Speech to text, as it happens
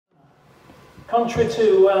Contrary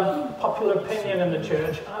to popular opinion in the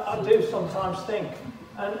church, I do sometimes think,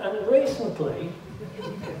 and recently,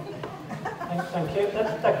 thank you,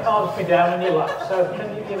 that calms me down when you laugh, so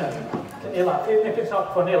can you laugh? Even if it's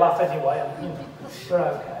not funny, laugh anyway, and we're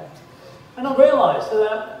okay. And I realised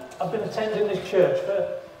that I've been attending this church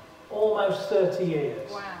for almost 30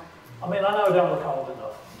 years. Wow. I mean, I know I don't look old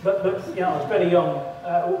enough, but I was very young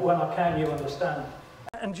when I came, you understand.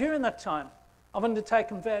 And during that time, I've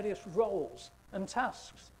undertaken various roles and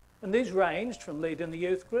tasks. And these ranged from leading the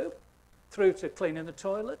youth group, through to cleaning the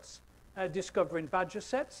toilets, discovering badger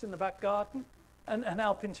sets in the back garden, and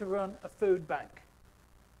helping to run a food bank.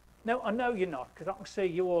 Now, I know you're not, because I can see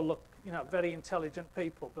you all look, very intelligent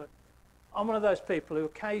people, but I'm one of those people who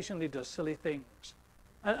occasionally does silly things.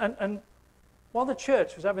 And while the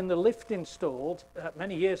church was having the lift installed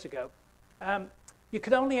many years ago, you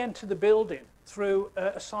could only enter the building through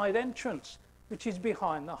a side entrance, which is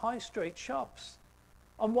behind the high street shops.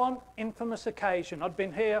 On one infamous occasion, I'd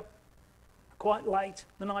been here quite late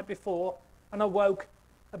the night before, and I woke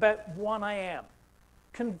about 1 a.m,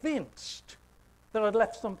 convinced that I'd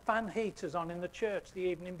left some fan heaters on in the church the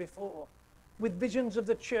evening before. With visions of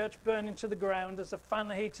the church burning to the ground as the fan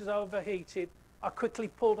heaters overheated, I quickly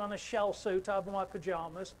pulled on a shell suit over my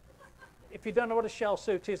pyjamas. If you don't know what a shell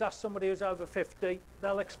suit is, ask somebody who's over 50,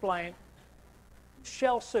 they'll explain.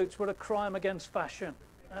 Shell suits were a crime against fashion.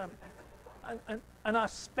 And I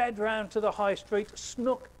sped round to the high street,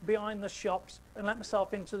 snuck behind the shops and let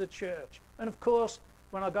myself into the church. And of course,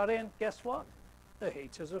 when I got in, guess what? The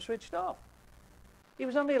heaters were switched off. It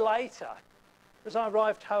was only later, as I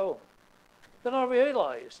arrived home, that I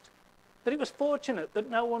realised that it was fortunate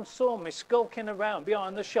that no one saw me skulking around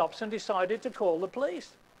behind the shops and decided to call the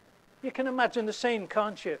police. You can imagine the scene,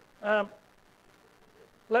 can't you?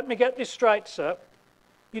 Let me get this straight, sir.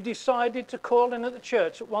 You decided to call in at the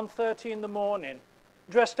church at 1:30 in the morning,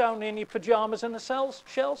 dressed only in your pyjamas and a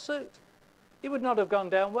shell suit. It would not have gone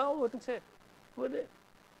down well, wouldn't it? Would it?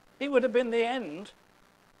 It would have been the end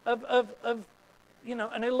of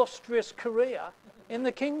an illustrious career in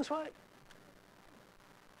the Kingsway.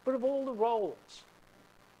 But of all the roles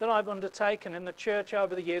that I've undertaken in the church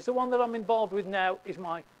over the years, the one that I'm involved with now is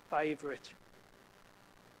my favourite.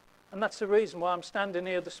 And that's the reason why I'm standing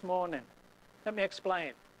here this morning. Let me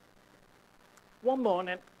explain. One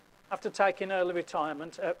morning, after taking early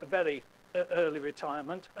retirement, very early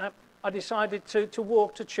retirement, I decided to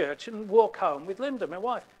walk to church and walk home with Linda, my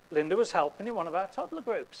wife. Linda was helping in one of our toddler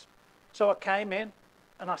groups. So I came in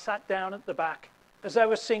and I sat down at the back as they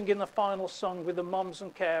were singing the final song with the mums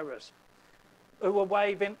and carers who were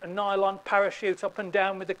waving a nylon parachute up and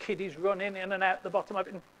down with the kiddies running in and out the bottom of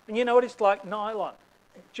it. And you know what it's like, nylon?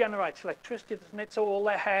 It generates electricity, doesn't it? So all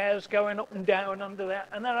their hair's going up and down under there,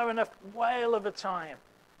 and they're having a whale of a time.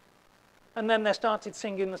 And then they started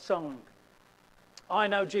singing the song, I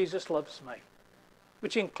Know Jesus Loves Me,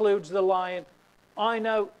 which includes the line, I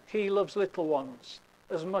know he loves little ones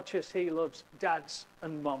as much as he loves dads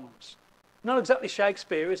and mums. Not exactly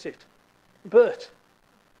Shakespeare, is it? But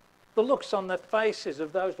the looks on the faces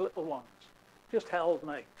of those little ones just held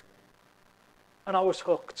me. And I was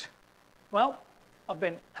hooked. Well, I've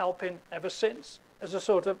been helping ever since as a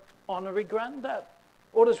sort of honorary granddad.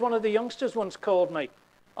 Or as one of the youngsters once called me,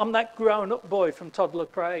 I'm that grown-up boy from Toddler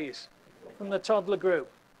Praise, from the toddler group.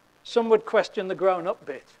 Some would question the grown-up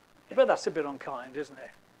bit, but that's a bit unkind, isn't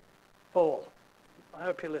it? Paul, I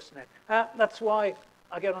hope you're listening. That's why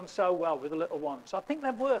I get on so well with the little ones. I think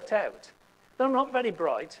they've worked out. They're not very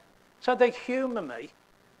bright, so they humour me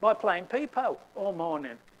by playing peepo all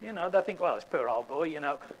morning. They think, well, it's poor old boy,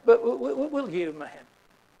 but we'll humour him.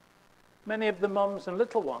 Many of the mums and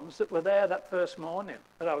little ones that were there that first morning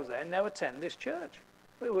that I was there now attend this church.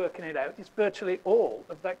 We're working it out. It's virtually all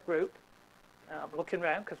of that group. I'm looking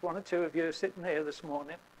around because one or two of you are sitting here this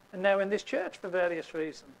morning and now in this church for various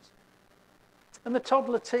reasons. And the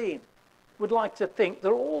toddler team would like to think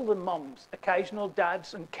that all the mums, occasional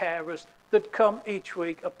dads and carers that come each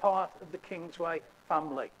week are part of the Kingsway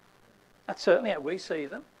family. That's certainly how we see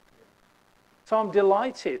them. So I'm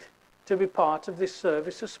delighted to be part of this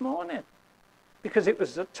service this morning because it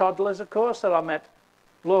was the toddlers, of course, that I met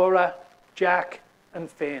Laura, Jack and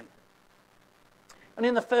Finn. And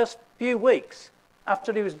in the first few weeks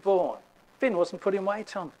after he was born, Finn wasn't putting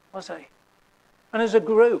weight on, was he? And as a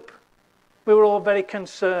group, we were all very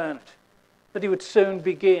concerned that he would soon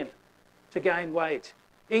begin to gain weight.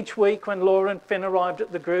 Each week when Laura and Finn arrived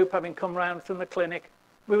at the group, having come round from the clinic,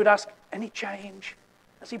 we would ask, any change?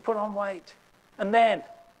 Has he put on weight? And then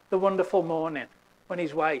the wonderful morning when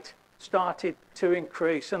his weight started to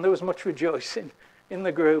increase and there was much rejoicing in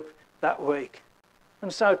the group that week.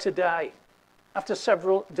 And so today, after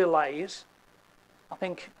several delays, I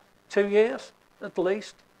think 2 years at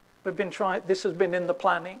least, we've been trying, this has been in the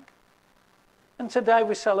planning. And today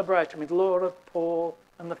we're celebrating with Laura, Paul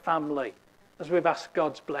and the family as we've asked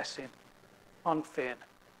God's blessing on Finn.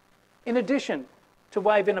 In addition to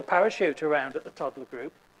waving a parachute around at the toddler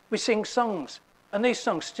group, we sing songs, and these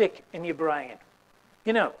songs stick in your brain.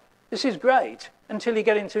 You know, this is great until you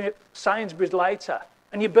get into Sainsbury's later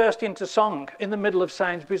and you burst into song in the middle of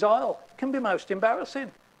Sainsbury's aisle. It can be most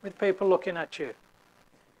embarrassing with people looking at you.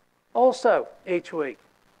 Also, each week,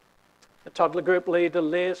 the toddler group leader,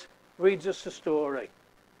 Liz, reads us a story.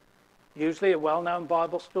 Usually a well-known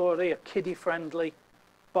Bible story, a kiddie-friendly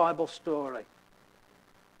Bible story.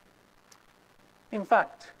 In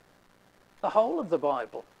fact, the whole of the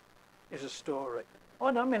Bible is a story. Oh,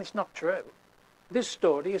 no, I mean, it's not true. This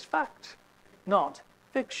story is fact, not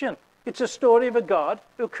fiction. It's a story of a God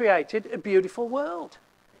who created a beautiful world.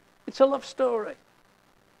 It's a love story.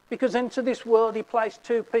 Because into this world he placed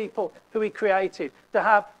two people who he created to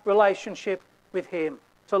have relationship with him,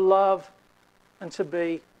 to love and to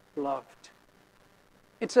be loved.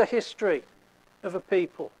 It's a history of a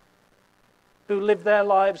people who lived their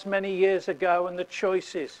lives many years ago and the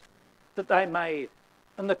choices that they made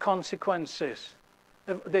and the consequences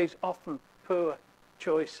of these often poor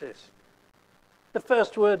choices. The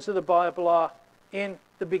first words of the Bible are, in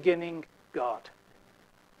the beginning, God.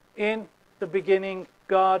 In the beginning,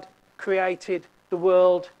 God created the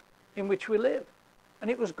world in which we live,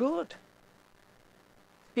 and it was good.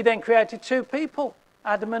 He then created two people,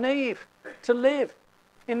 Adam and Eve, to live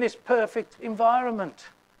in this perfect environment.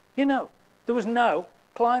 You know, there was no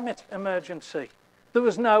climate emergency. There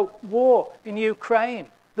was no war in Ukraine.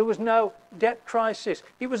 There was no debt crisis.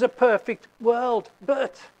 It was a perfect world.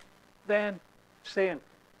 But then sin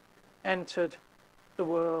entered the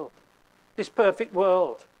world. This perfect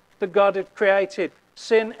world that God had created,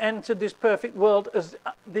 sin entered this perfect world as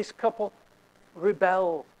this couple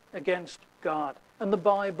rebelled against God. And the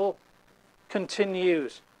Bible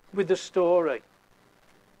continues with the story.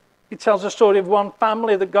 It tells a story of one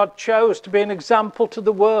family that God chose to be an example to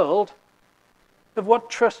the world of what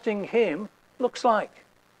trusting him looks like.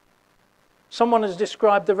 Someone has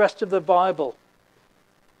described the rest of the Bible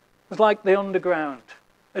as like the underground,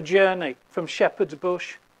 a journey from Shepherd's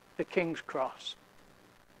Bush to King's Cross.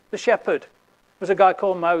 The shepherd was a guy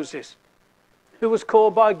called Moses, who was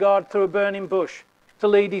called by God through a burning bush to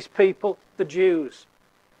lead his people, the Jews,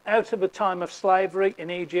 out of a time of slavery in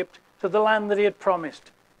Egypt to the land that he had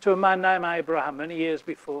promised to a man named Abraham many years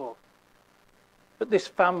before. But this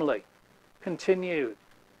family continued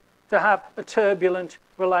to have a turbulent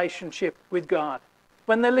relationship with God.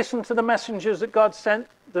 When they listened to the messengers that God sent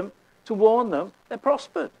them to warn them, they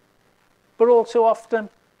prospered. But all too often,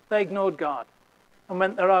 they ignored God and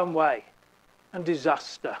went their own way, and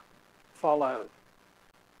disaster followed.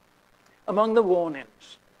 Among the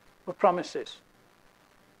warnings were promises.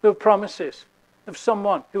 There were promises of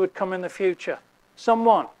someone who would come in the future,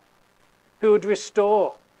 someone who would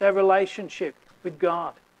restore their relationship with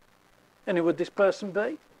God. And who would this person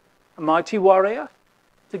be? A mighty warrior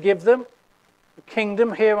to give them a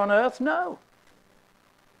kingdom here on earth? No.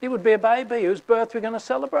 It would be a baby whose birth we're going to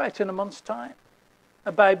celebrate in a month's time.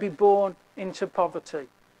 A baby born into poverty.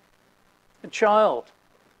 A child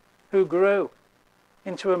who grew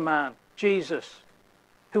into a man, Jesus,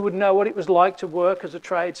 who would know what it was like to work as a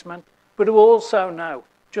tradesman, but who also know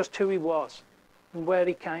just who he was and where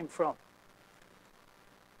he came from.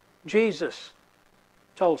 Jesus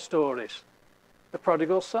told stories. The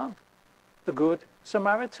prodigal son, the good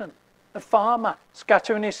Samaritan, a farmer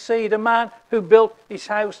scattering his seed, a man who built his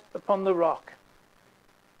house upon the rock.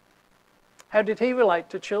 How did he relate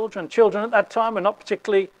to children? Children at that time were not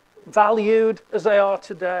particularly valued as they are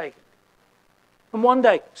today. And one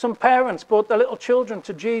day, some parents brought their little children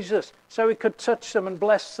to Jesus so he could touch them and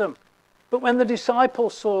bless them. But when the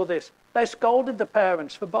disciples saw this, they scolded the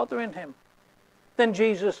parents for bothering him. Then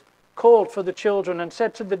Jesus called for the children and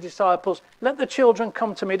said to the disciples, "Let the children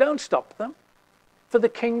come to me, don't stop them. For the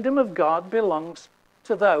kingdom of God belongs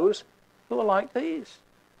to those who are like these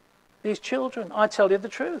children. I tell you the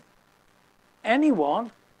truth.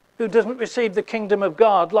 Anyone who doesn't receive the kingdom of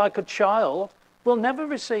God like a child will never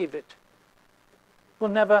receive it, will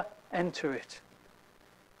never enter it."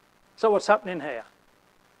 So what's happening here?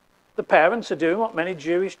 The parents are doing what many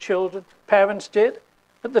Jewish parents did.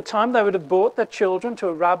 At the time, they would have brought their children to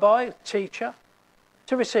a rabbi, a teacher,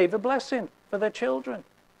 to receive a blessing for their children,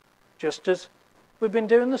 just as we've been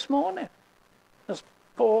doing this morning, as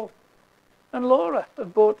Paul and Laura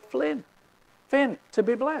have brought Finn to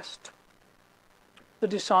be blessed. The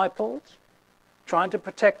disciples trying to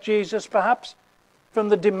protect Jesus perhaps from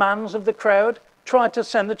the demands of the crowd, tried to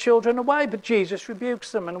send the children away, but Jesus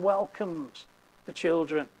rebukes them and welcomes the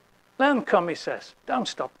children. Let them come, he says. Don't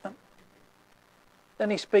stop them. Then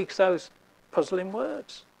he speaks those puzzling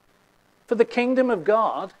words. For the kingdom of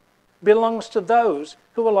God belongs to those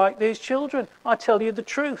who are like these children. I tell you the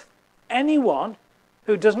truth. Anyone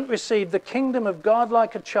who doesn't receive the kingdom of God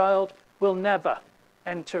like a child will never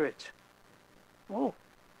enter it. Oh,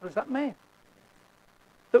 what does that mean?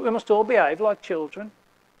 That we must all behave like children,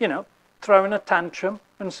 throwing a tantrum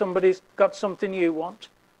when somebody's got something you want,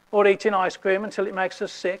 or eating ice cream until it makes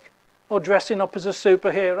us sick, or dressing up as a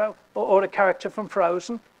superhero, or a character from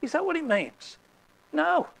Frozen. Is that what it means?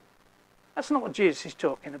 No, that's not what Jesus is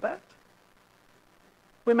talking about.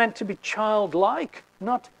 We're meant to be childlike,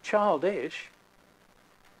 not childish.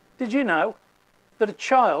 Did you know that a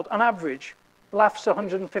child, on average, laughs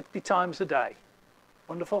 150 times a day?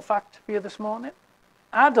 Wonderful fact for you this morning.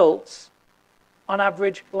 Adults, on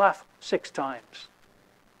average, laugh 6 times.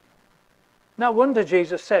 No wonder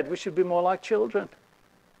Jesus said we should be more like children.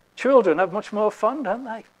 Children have much more fun, don't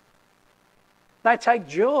they? They take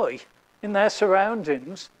joy in their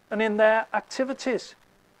surroundings and in their activities.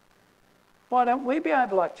 Why don't we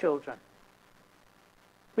behave like children?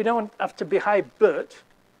 We don't have to behave, but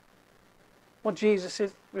what Jesus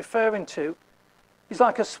is referring to is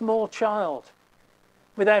like a small child.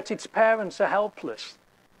 Without its parents are helpless.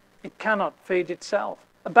 It cannot feed itself.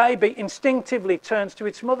 A baby instinctively turns to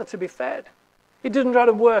its mother to be fed. It doesn't try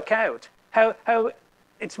to work out how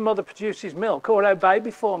its mother produces milk or how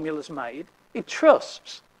baby formula is made. It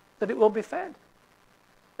trusts that it will be fed.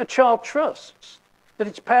 A child trusts that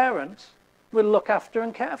its parents will look after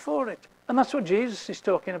and care for it. And that's what Jesus is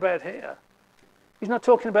talking about here. He's not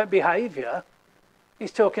talking about behaviour.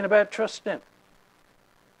 He's talking about trusting.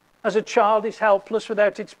 As a child is helpless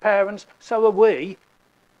without its parents, so are we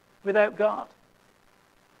without God.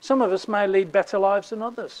 Some of us may lead better lives than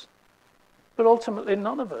others, but ultimately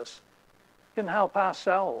none of us can help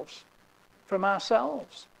ourselves from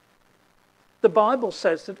ourselves. The Bible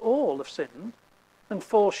says that all have sinned and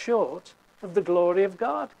fall short of the glory of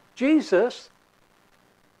God. Jesus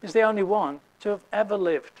is the only one to have ever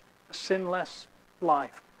lived a sinless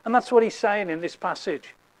life. And that's what he's saying in this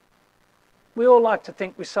passage. We all like to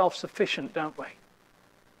think we're self-sufficient, don't we?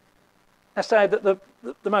 I say that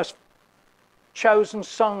the most chosen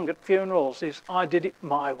song at funerals is, I did it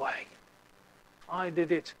my way. I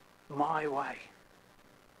did it my way.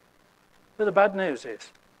 But the bad news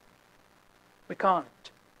is, we can't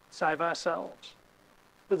save ourselves.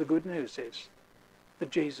 But the good news is that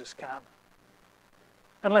Jesus can.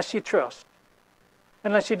 Unless you trust,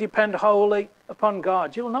 unless you depend wholly upon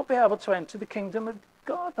God, you will not be able to enter the kingdom of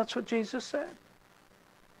God. That's what Jesus said.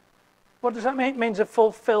 What does that mean? It means a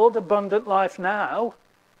fulfilled, abundant life now,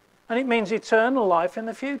 and it means eternal life in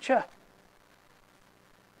the future.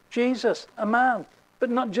 Jesus, a man, but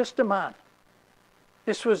not just a man.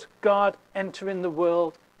 This was God entering the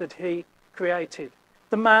world that he created.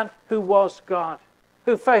 The man who was God,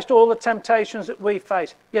 who faced all the temptations that we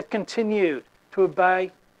face, yet continued to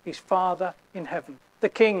obey his Father in heaven. The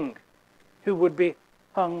King who would be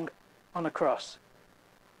hung on a cross.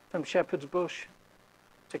 From Shepherd's Bush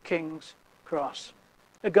to King's Cross.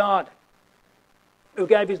 A God who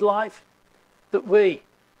gave his life that we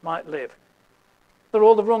might live. That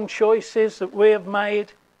all the wrong choices that we have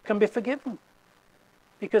made can be forgiven.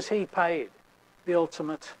 Because he paid the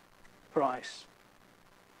ultimate price.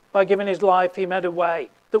 By giving his life, he made a way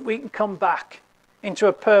that we can come back into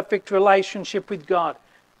a perfect relationship with God.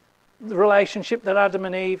 The relationship that Adam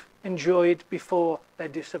and Eve enjoyed before they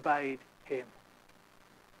disobeyed him.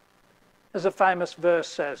 As a famous verse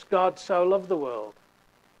says, God so loved the world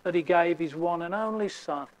that he gave his one and only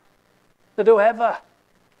Son, that whoever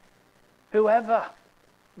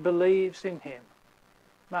believes in him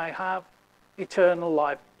may have eternal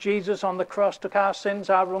life. Jesus on the cross took our sins,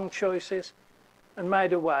 our wrong choices, and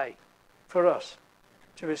made a way for us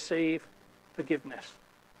to receive forgiveness.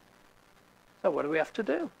 So what do we have to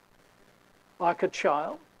do? Like a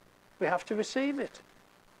child, we have to receive it.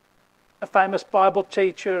 A famous Bible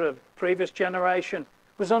teacher of previous generation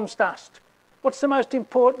was asked, what's the most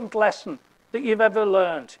important lesson that you've ever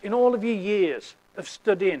learned in all of your years of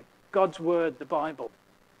studying God's Word, the Bible?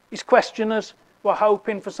 His questioners were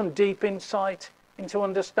hoping for some deep insight into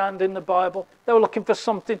understanding the Bible. They were looking for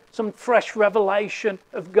something, some fresh revelation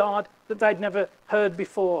of God that they'd never heard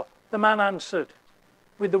before. The man answered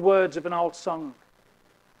with the words of an old song.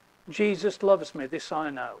 Jesus loves me, this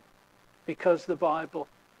I know, because the Bible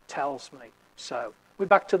tells me so. We're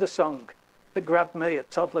back to the song that grabbed me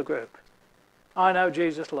at toddler group. I know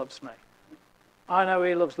Jesus loves me. I know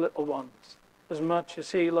he loves little ones as much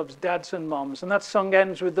as he loves dads and moms. And that song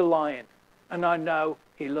ends with the line, and I know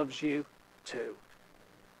he loves you too.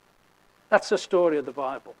 That's the story of the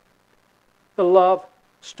Bible. The love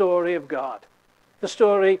story of God. The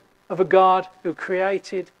story of a God who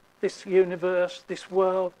created this universe, this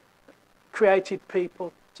world, created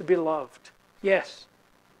people to be loved. Yes,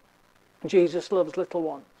 Jesus loves little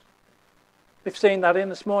ones. We've seen that in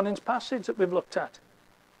this morning's passage that we've looked at.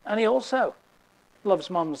 And he also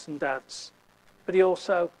loves mums and dads. But he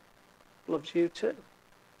also loves you too.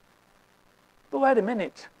 But wait a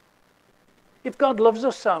minute. If God loves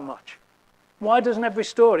us so much, why doesn't every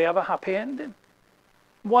story have a happy ending?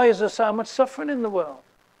 Why is there so much suffering in the world?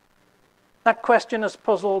 That question has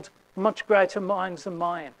puzzled much greater minds than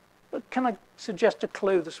mine. But can I suggest a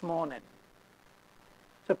clue this morning?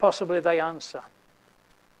 So possibly they answer.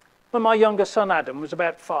 When my younger son Adam was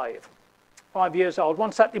about 5 years old,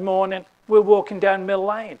 one Saturday morning we were walking down Mill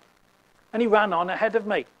Lane and he ran on ahead of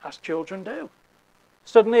me, as children do.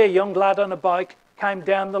 Suddenly a young lad on a bike came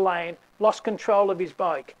down the lane, lost control of his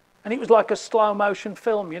bike, and it was like a slow motion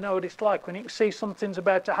film. You know what it's like when you see something's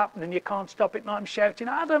about to happen and you can't stop it, and I'm shouting,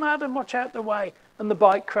 Adam, Adam, watch out the way, and the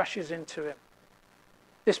bike crashes into him.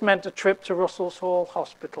 This meant a trip to Russell's Hall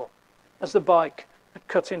Hospital as the bike had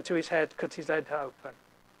cut his head open.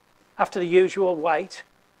 After the usual wait,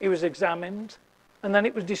 he was examined, and then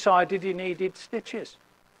it was decided he needed stitches.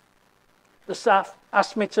 The staff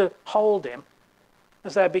asked me to hold him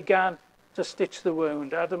as they began to stitch the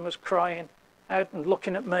wound. Adam was crying out and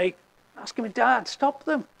looking at me, asking me, Dad, stop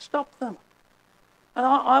them, stop them. And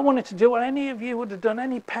I wanted to do what any of you would have done,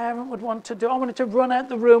 any parent would want to do. I wanted to run out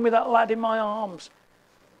the room with that lad in my arms.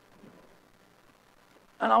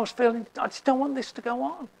 And I was feeling, I just don't want this to go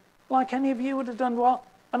on, like any of you would have done.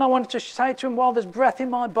 And I wanted to say to him, while there's breath in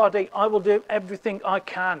my body, I will do everything I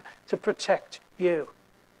can to protect you.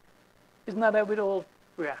 Isn't that how we'd all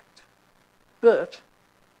react? But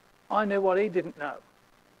I knew what he didn't know.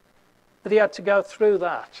 That he had to go through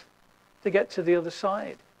that to get to the other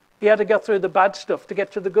side. He had to go through the bad stuff to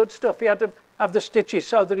get to the good stuff. He had to have the stitches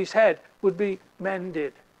so that his head would be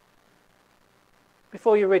mended.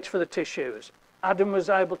 Before you reach for the tissues, Adam was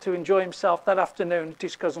able to enjoy himself that afternoon at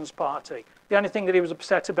his cousin's party. The only thing that he was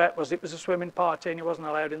upset about was it was a swimming party and he wasn't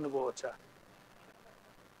allowed in the water.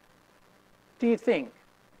 Do you think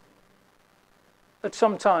that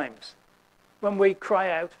sometimes when we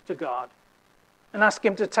cry out to God and ask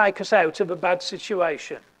him to take us out of a bad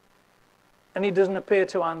situation and he doesn't appear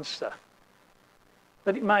to answer,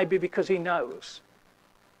 that it may be because he knows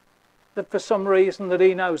that for some reason that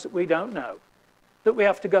he knows that we don't know, that we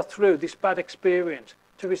have to go through this bad experience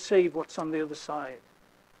to receive what's on the other side?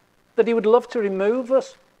 That he would love to remove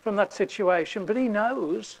us from that situation, but he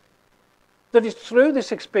knows that it's through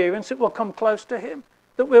this experience that we'll come close to him,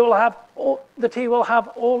 that that he will have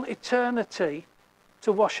all eternity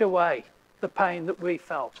to wash away the pain that we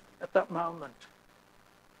felt at that moment.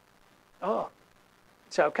 Oh,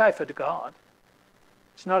 it's okay for God.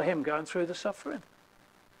 It's not him going through the suffering.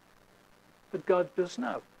 But God does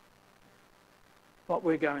know what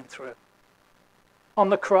we're going through. On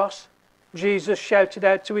the cross, Jesus shouted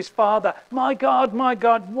out to his Father, my God,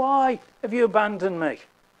 why have you abandoned me?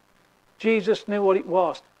 Jesus knew what it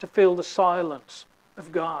was to feel the silence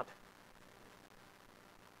of God.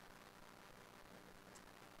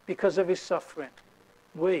 Because of his suffering,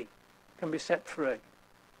 we can be set free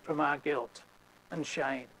from our guilt and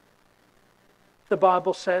shame. The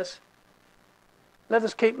Bible says, let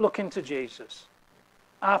us keep looking to Jesus.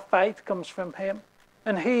 Our faith comes from him,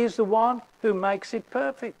 and he is the one who makes it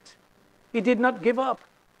perfect. He did not give up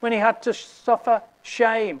when he had to suffer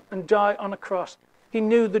shame and die on a cross. He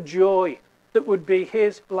knew the joy that would be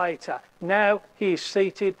his later. Now he is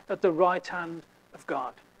seated at the right hand of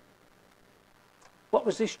God. What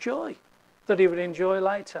was this joy that he would enjoy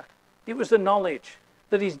later? It was the knowledge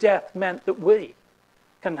that his death meant that we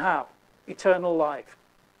can have eternal life,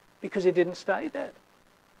 because he didn't stay dead.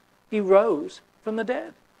 He rose from the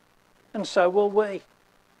dead, and so will we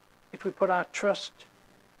if we put our trust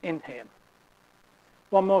in him.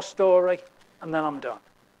 One more story and then I'm done.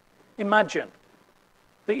 Imagine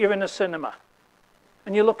that you're in a cinema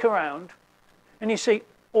and you look around and you see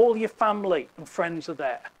all your family and friends are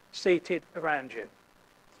there, seated around you.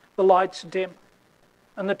 The lights dim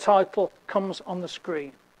and the title comes on the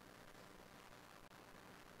screen.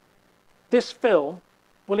 This film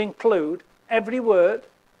will include every word,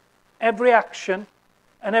 every action,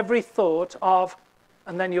 and every thought of,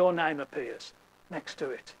 and then your name appears next to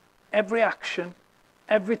it. Every action,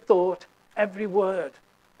 every thought, every word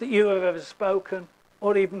that you have ever spoken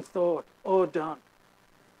or even thought or done.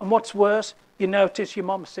 And what's worse, you notice your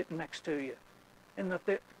mum sitting next to you.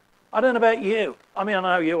 I don't know about you. I mean, I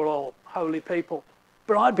know you're all holy people,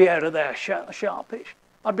 but I'd be out of there sharpish.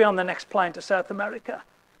 I'd be on the next plane to South America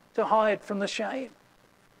to hide from the shame.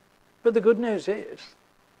 But the good news is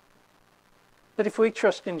that if we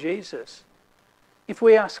trust in Jesus, if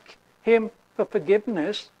we ask him for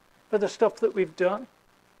forgiveness for the stuff that we've done,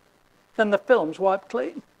 then the film's wiped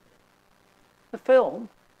clean. The film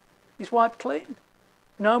is wiped clean.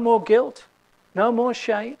 No more guilt, no more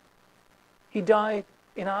shame. He died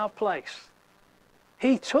in our place.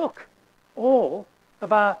 He took all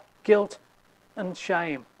of our guilt and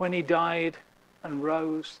shame when he died and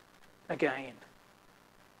rose again.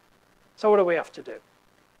 So what do we have to do?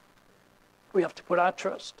 We have to put our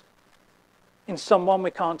trust in someone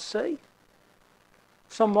we can't see,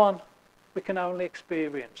 someone we can only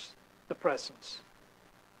experience the presence.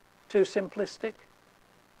 Too simplistic?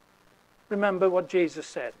 Remember what Jesus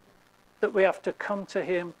said, that we have to come to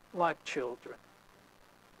him like children,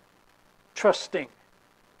 trusting,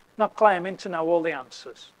 not claiming to know all the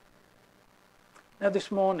answers. Now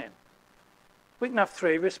this morning, we can have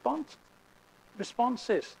three responses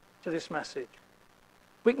to this message.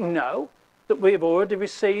 We can know that we have already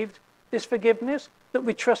received this forgiveness, that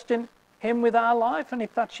we trust in him with our life, and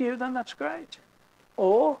if that's you, then that's great.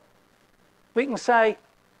 Or we can say,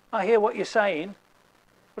 I hear what you're saying,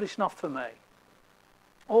 but it's not for me.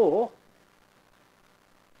 Or,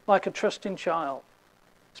 like a trusting child,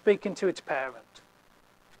 speaking to its parent,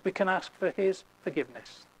 we can ask for his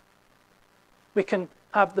forgiveness. We can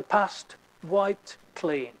have the past wiped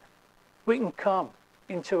clean. We can come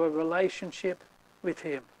into a relationship with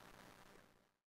him.